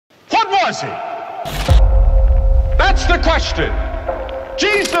was he? That's the question.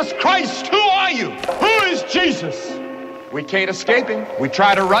 Jesus Christ, who are you? Who is Jesus? We can't escape him. We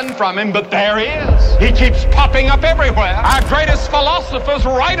try to run from him, but there he is. He keeps popping up everywhere. Our greatest philosophers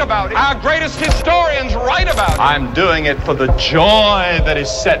write about it. Our greatest historians write about it. I'm doing it for the joy that is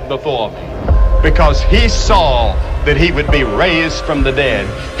set before me, because he saw that he would be raised from the dead.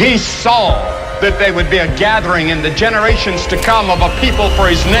 He saw that there would be a gathering in the generations to come of a people for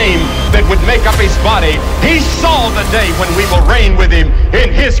his name that would make up his body. He saw the day when we will reign with him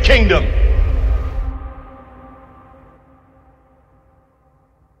in his kingdom.